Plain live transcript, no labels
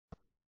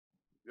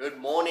Good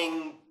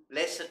morning,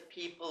 blessed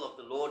people of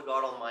the Lord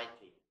God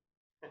Almighty.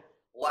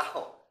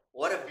 Wow,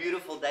 what a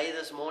beautiful day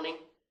this morning.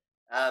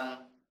 I've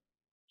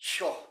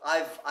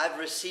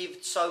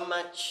received so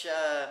much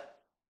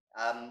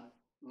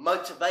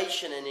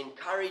motivation and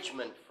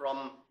encouragement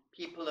from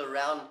people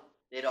around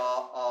that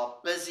are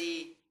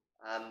busy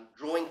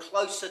drawing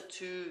closer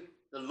to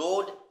the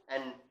Lord,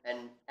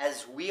 and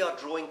as we are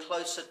drawing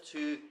closer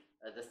to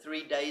the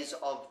 3 days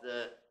of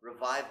the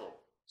revival.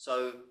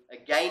 So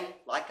again,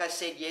 like I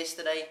said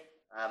yesterday,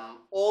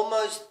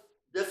 almost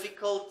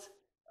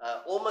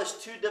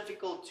too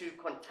difficult to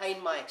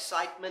contain my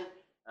excitement.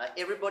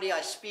 Everybody I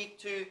speak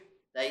to,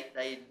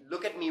 they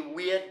look at me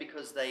weird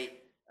because they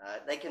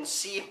can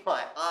see in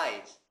my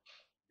eyes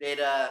that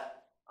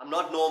I'm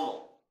not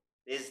normal.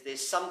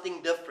 There's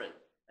something different.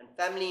 And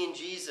family in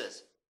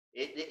Jesus,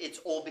 it's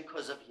all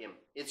because of Him.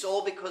 It's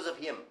all because of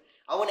Him.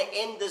 I want to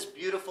end this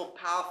beautiful,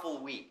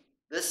 powerful week,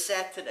 this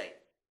Saturday,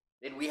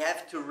 that we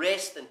have to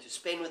rest and to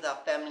spend with our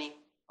family.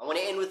 I want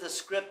to end with a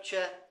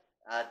scripture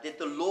that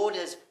the Lord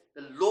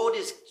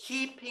is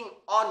keeping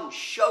on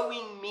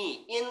showing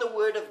me in the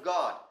Word of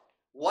God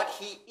what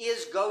He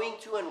is going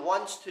to and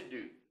wants to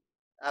do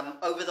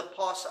over the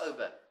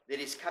Passover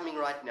that is coming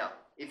right now.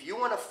 If you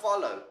want to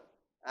follow,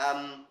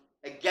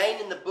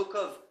 again in the book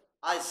of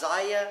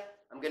Isaiah,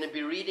 I'm going to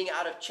be reading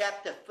out of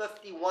chapter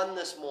 51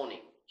 this morning.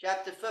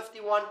 Chapter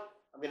 51,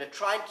 I'm going to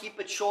try and keep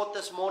it short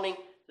this morning,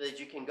 so that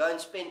you can go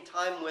and spend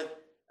time with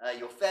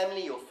your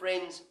family, your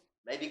friends,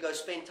 maybe go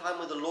spend time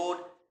with the Lord,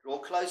 draw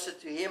closer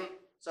to Him.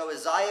 So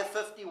Isaiah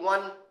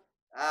 51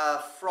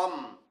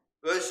 from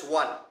verse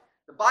 1.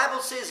 The Bible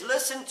says,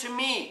 "Listen to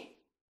me,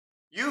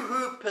 you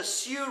who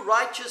pursue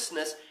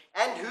righteousness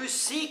and who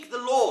seek the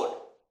Lord."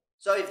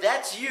 So if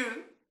that's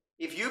you,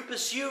 if you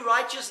pursue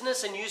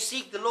righteousness and you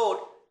seek the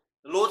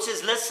Lord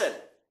says listen.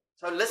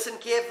 So listen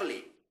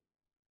carefully.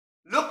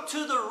 "Look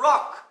to the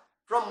rock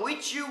from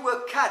which you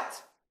were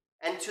cut,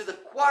 and to the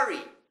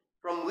quarry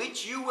from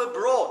which you were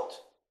brought."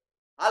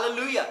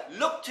 Hallelujah.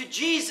 Look to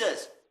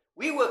Jesus.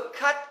 We were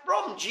cut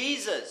from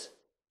Jesus.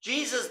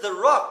 Jesus the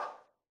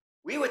rock.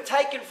 We were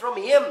taken from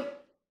Him,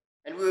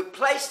 and we were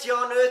placed here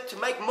on earth to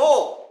make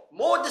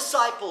more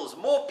disciples,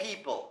 more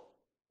people.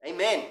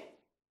 Amen.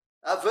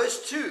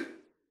 Verse 2.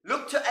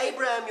 "Look to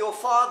Abraham your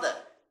father,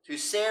 to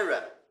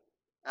Sarah,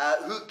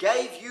 who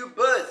gave you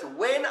birth.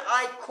 When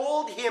I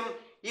called him,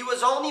 he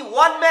was only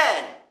one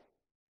man,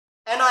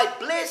 and I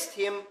blessed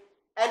him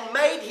and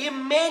made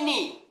him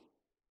many."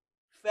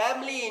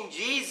 Family in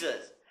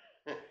Jesus.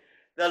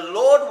 The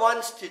Lord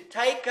wants to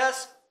take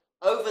us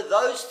over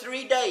those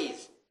 3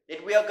 days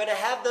that we are going to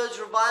have those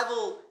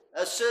revival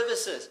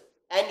services.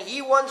 And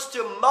He wants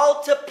to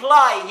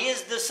multiply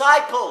His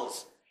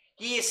disciples.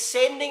 He is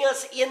sending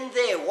us in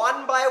there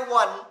one by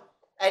one.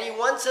 And He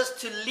wants us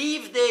to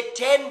leave there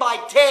 10 by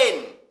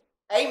 10.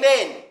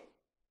 Amen.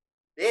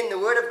 Then the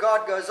Word of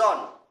God goes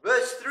on.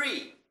 Verse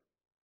 3.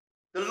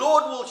 "The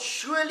Lord will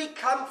surely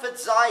comfort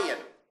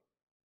Zion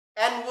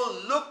and will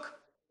look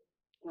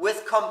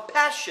with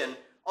compassion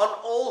on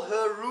all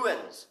her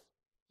ruins.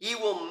 He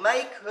will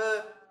make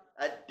her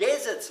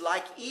deserts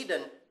like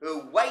Eden, her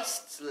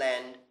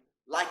wasteland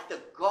like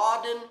the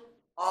garden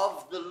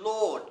of the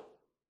Lord."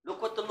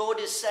 Look what the Lord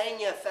is saying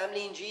here,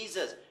 family in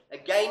Jesus.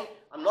 Again,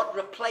 I'm not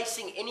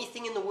replacing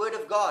anything in the Word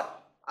of God.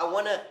 I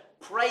want to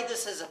pray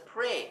this as a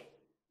prayer.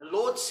 The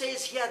Lord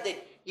says here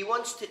that He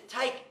wants to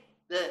take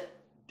the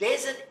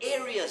desert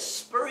areas,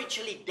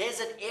 spiritually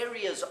desert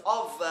areas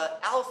of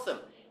Altham,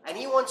 and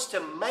He wants to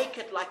make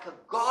it like a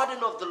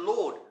garden of the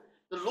Lord.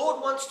 The Lord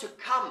wants to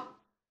come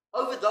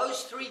over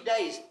those 3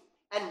 days,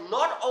 and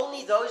not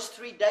only those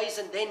 3 days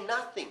and then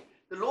nothing.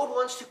 The Lord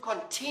wants to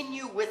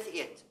continue with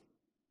it.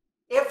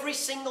 Every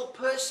single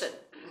person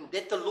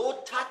that the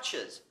Lord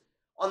touches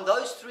on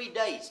those 3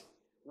 days,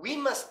 we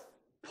must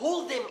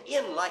pull them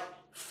in like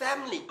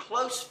family,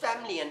 close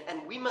family,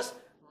 and we must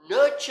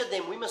nurture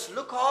them. We must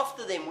look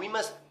after them. We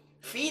must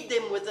feed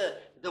them with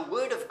the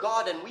Word of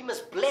God, and we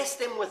must bless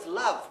them with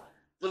love.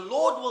 The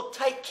Lord will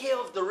take care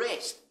of the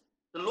rest.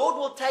 The Lord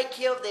will take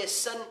care of their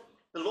sin.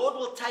 The Lord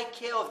will take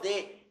care of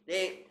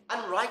their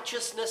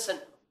unrighteousness,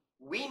 and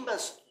we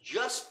must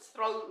just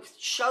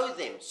show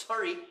them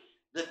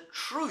the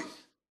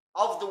truth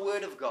of the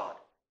Word of God.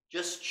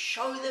 Just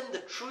show them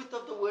the truth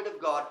of the Word of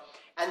God,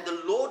 and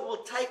the Lord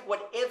will take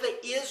whatever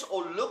is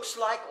or looks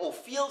like or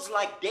feels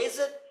like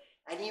desert,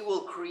 and He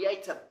will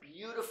create a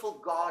beautiful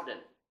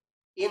garden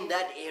in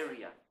that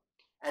area.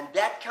 And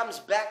that comes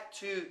back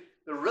to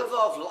the river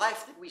of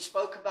life that we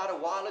spoke about a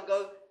while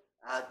ago,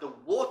 the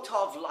water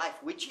of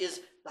life, which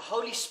is the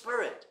Holy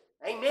Spirit.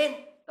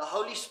 Amen. The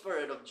Holy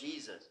Spirit of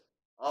Jesus.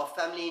 Our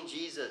family in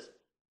Jesus.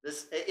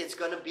 It's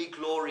going to be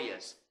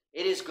glorious.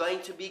 It is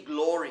going to be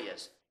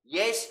glorious.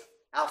 Yes,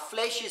 our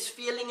flesh is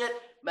feeling it.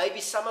 Maybe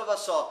some of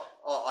us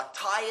are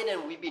tired,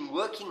 and we've been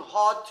working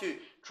hard to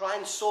try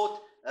and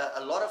sort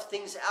a lot of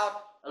things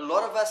out. A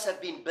lot of us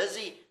have been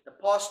busy the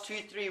past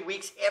 2-3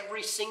 weeks,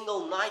 every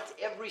single night,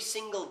 every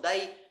single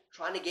day,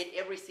 trying to get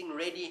everything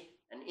ready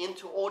and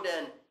into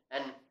order.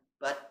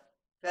 But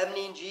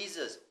family in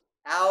Jesus,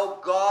 Our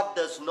God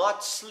does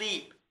not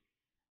sleep.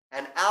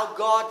 And our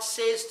God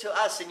says to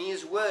us in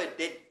His word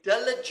that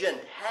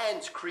diligent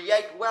hands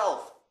create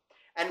wealth.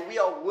 And we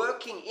are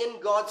working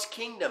in God's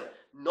kingdom,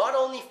 not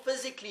only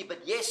physically,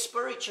 but yes,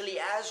 spiritually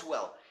as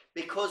well.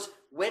 Because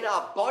when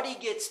our body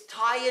gets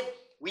tired,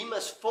 we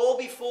must fall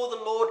before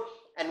the Lord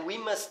and we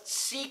must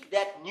seek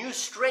that new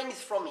strength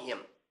from Him.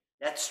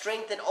 That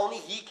strength that only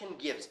He can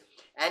give.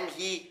 And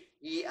He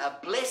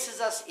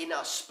blesses us in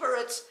our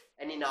spirits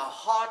and in our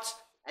hearts.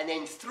 And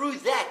then through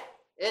that,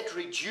 it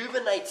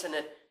rejuvenates and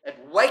it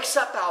wakes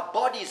up our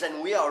bodies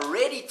and we are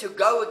ready to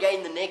go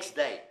again the next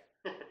day.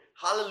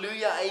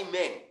 Hallelujah,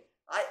 amen.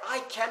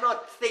 I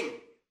cannot think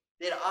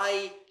that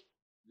I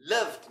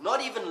lived,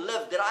 not even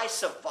lived, that I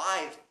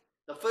survived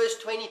the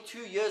first 22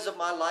 years of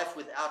my life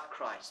without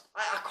Christ.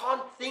 I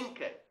can't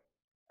think it.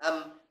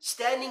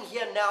 Standing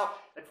here now,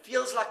 it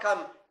feels like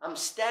I'm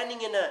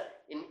standing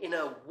in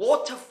a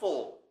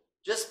waterfall,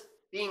 just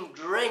being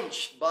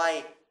drenched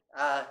by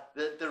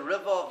the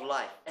river of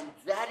life. And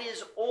that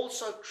is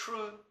also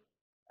true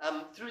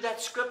through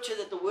that scripture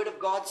that the Word of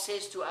God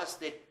says to us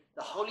that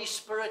the Holy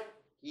Spirit,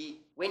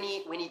 when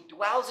he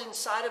dwells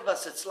inside of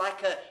us, it's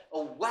like a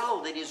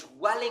well that is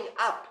welling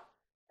up,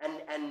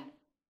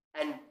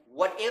 and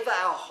whatever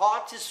our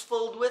heart is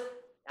filled with,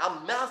 our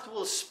mouth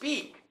will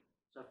speak.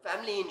 So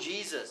family in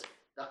Jesus,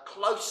 the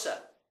closer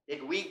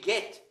that we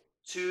get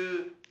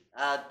to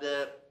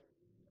the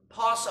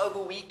Passover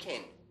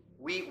weekend,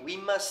 we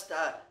must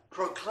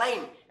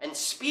proclaim and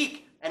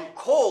speak and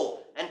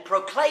call and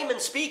proclaim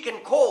and speak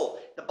and call.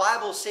 The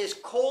Bible says,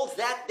 call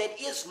that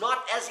is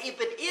not as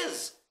if it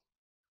is.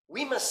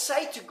 We must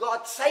say to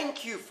God,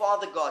 thank you,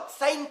 Father God.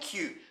 Thank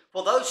you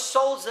for those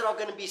souls that are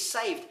going to be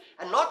saved.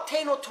 And not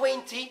 10 or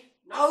 20.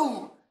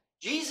 No,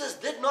 Jesus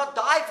did not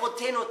die for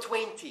 10 or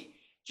 20.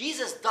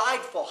 Jesus died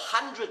for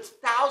hundreds,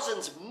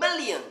 thousands,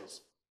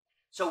 millions.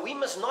 So we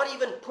must not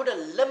even put a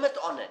limit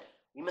on it.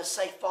 We must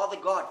say, Father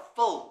God,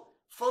 fill,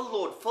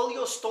 Lord, fill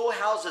your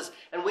storehouses.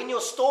 And when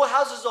your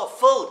storehouses are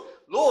filled,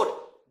 Lord,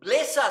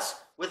 bless us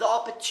with the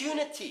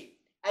opportunity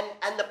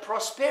and the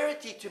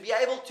prosperity to be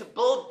able to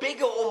build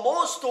bigger or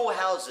more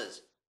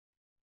storehouses.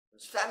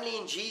 As family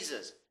in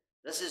Jesus,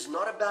 this is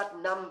not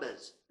about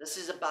numbers. This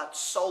is about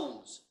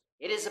souls.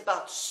 It is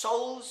about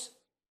souls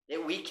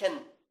that we can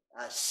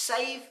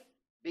save,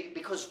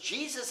 because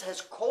Jesus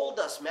has called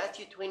us,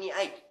 Matthew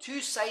 28, to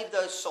save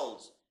those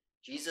souls.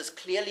 Jesus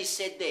clearly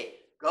said there,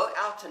 go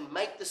out and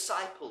make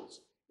disciples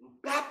and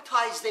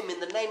baptize them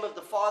in the name of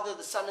the Father,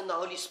 the Son, and the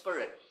Holy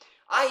Spirit.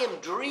 I am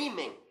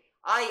dreaming.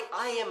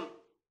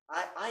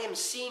 I am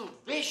seeing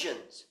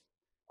visions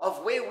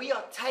of where we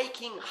are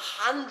taking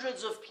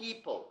hundreds of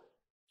people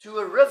to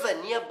a river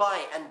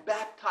nearby and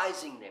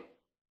baptizing them.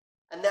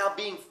 And they are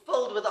being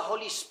filled with the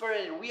Holy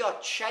Spirit. And we are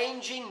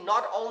changing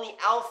not only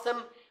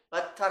Altham,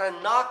 but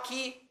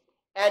Taranaki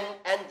and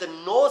the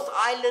North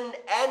Island,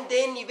 and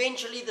then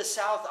eventually the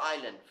South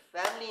Island.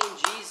 Family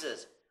in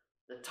Jesus,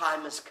 the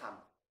time has come.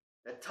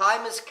 The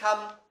time has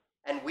come,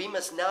 and we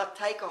must now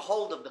take a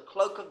hold of the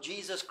cloak of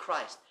Jesus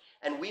Christ.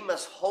 And we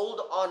must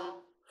hold on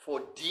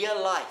for dear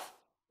life,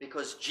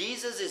 because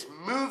Jesus is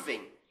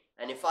moving.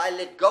 And if I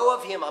let go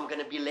of Him, I'm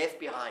going to be left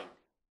behind.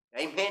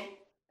 Amen?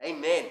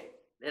 Amen.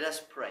 Let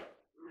us pray.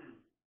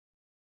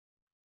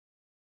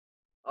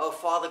 Oh,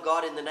 Father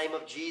God, in the name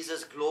of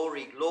Jesus,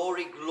 glory,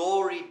 glory,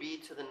 glory be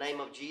to the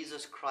name of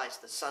Jesus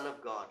Christ, the Son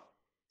of God.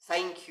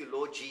 Thank you,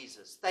 Lord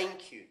Jesus.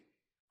 Thank you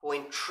for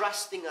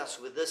entrusting us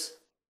with this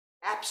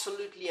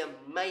absolutely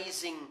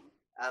amazing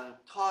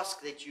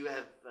task that you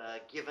have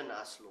given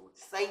us, Lord.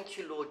 Thank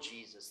you, Lord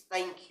Jesus.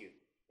 Thank you.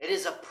 It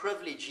is a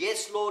privilege.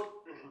 Yes, Lord,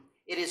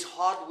 it is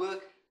hard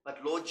work,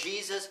 but Lord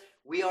Jesus,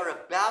 we are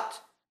about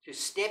to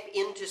step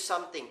into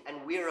something,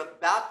 and we're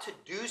about to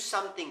do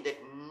something that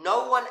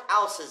no one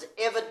else has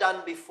ever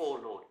done before,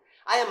 Lord.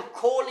 I am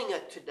calling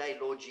it today,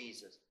 Lord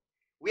Jesus.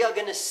 We are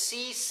going to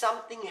see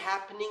something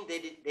happening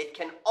that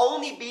can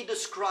only be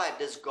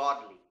described as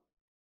godly.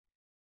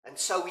 And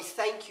so we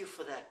thank you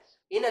for that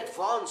in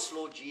advance,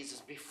 Lord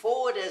Jesus,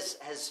 before it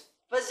has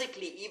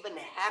physically even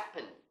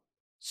happened.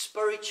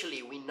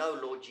 Spiritually, we know,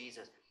 Lord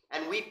Jesus.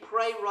 And we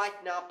pray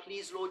right now,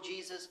 please, Lord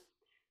Jesus,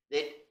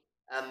 that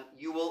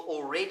you will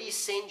already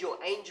send your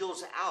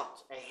angels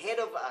out ahead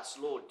of us,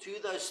 Lord, to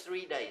those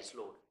 3 days,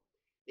 Lord.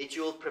 That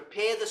you will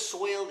prepare the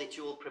soil, that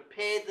you will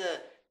prepare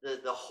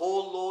the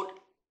hall, Lord,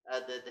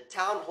 the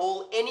town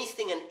hall,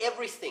 anything and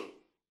everything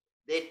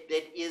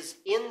that is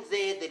in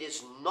there that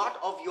is not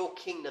of your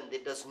kingdom,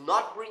 that does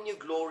not bring you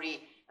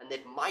glory, and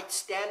that might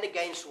stand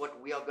against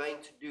what we are going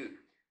to do.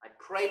 I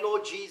pray,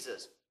 Lord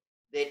Jesus,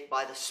 that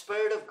by the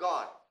Spirit of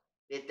God,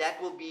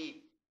 that will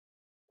be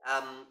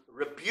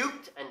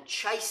rebuked and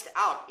chased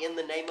out in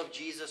the name of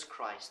Jesus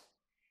Christ.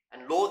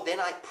 And Lord, then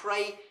I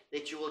pray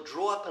that you will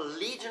draw up a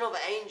legion of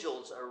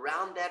angels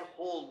around that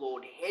hall,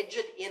 Lord. Hedge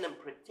it in and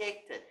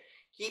protect it.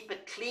 Keep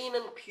it clean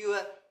and pure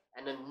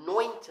and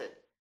anointed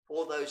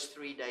for those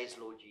 3 days,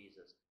 Lord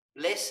Jesus.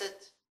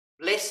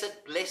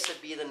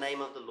 Blessed be the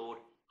name of the Lord.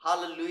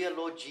 Hallelujah,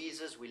 Lord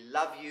Jesus. We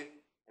love you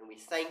And we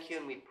thank you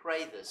and we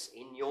pray this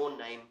in your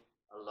name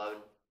alone.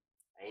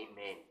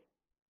 Amen.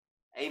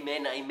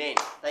 Amen, amen.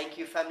 Thank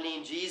you, family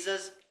in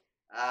Jesus.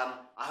 I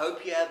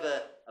hope you have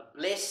a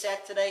blessed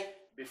Saturday.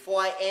 Before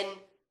I end,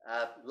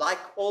 like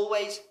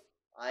always,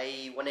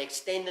 I want to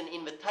extend an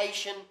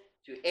invitation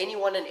to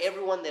anyone and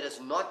everyone that has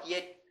not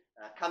yet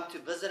come to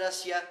visit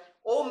us here.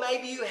 Or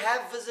maybe you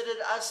have visited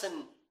us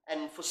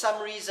and for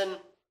some reason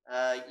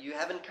you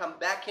haven't come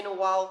back in a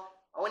while.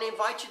 I want to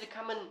invite you to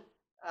come and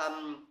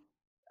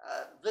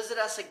visit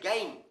us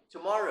again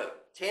tomorrow,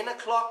 10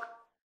 o'clock.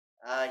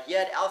 Here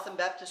at Altham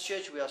Baptist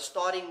Church, we are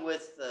starting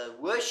with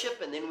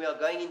worship, and then we are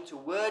going into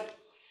word.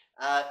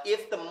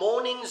 If the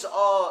mornings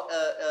are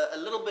a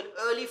little bit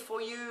early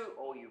for you,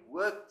 or you've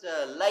worked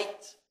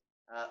late,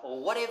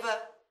 or whatever,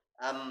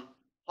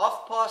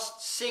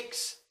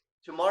 6:30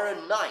 tomorrow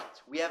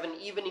night, we have an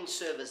evening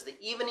service. The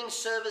evening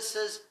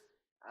services,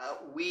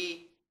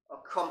 we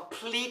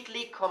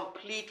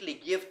completely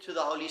give to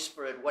the Holy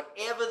Spirit.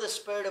 Whatever the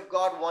Spirit of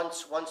God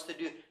wants to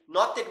do.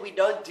 Not that we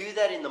don't do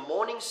that in the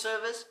morning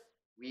service.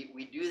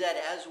 We do that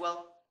as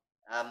well.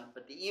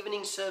 But the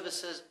evening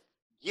services,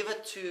 give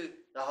it to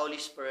the Holy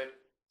Spirit.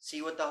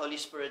 See what the Holy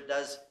Spirit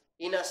does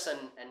in us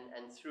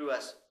and through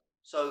us.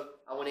 So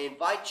I want to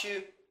invite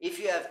you, if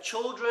you have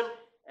children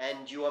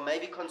and you are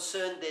maybe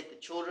concerned that the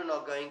children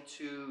are going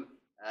to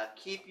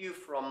keep you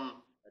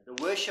from the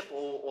worship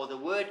or the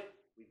word,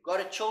 we've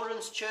got a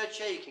children's church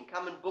here. You can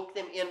come and book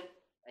them in,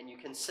 and you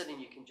can sit and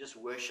you can just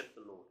worship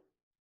the Lord.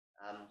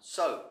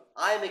 So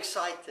I am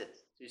excited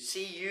to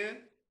see you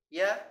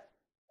here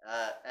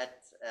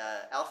at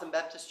Altham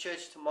Baptist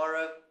Church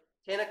tomorrow,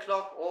 10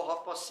 o'clock or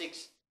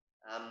 6:30.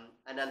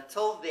 And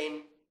until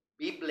then,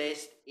 be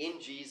blessed in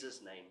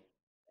Jesus' name.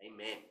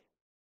 Amen.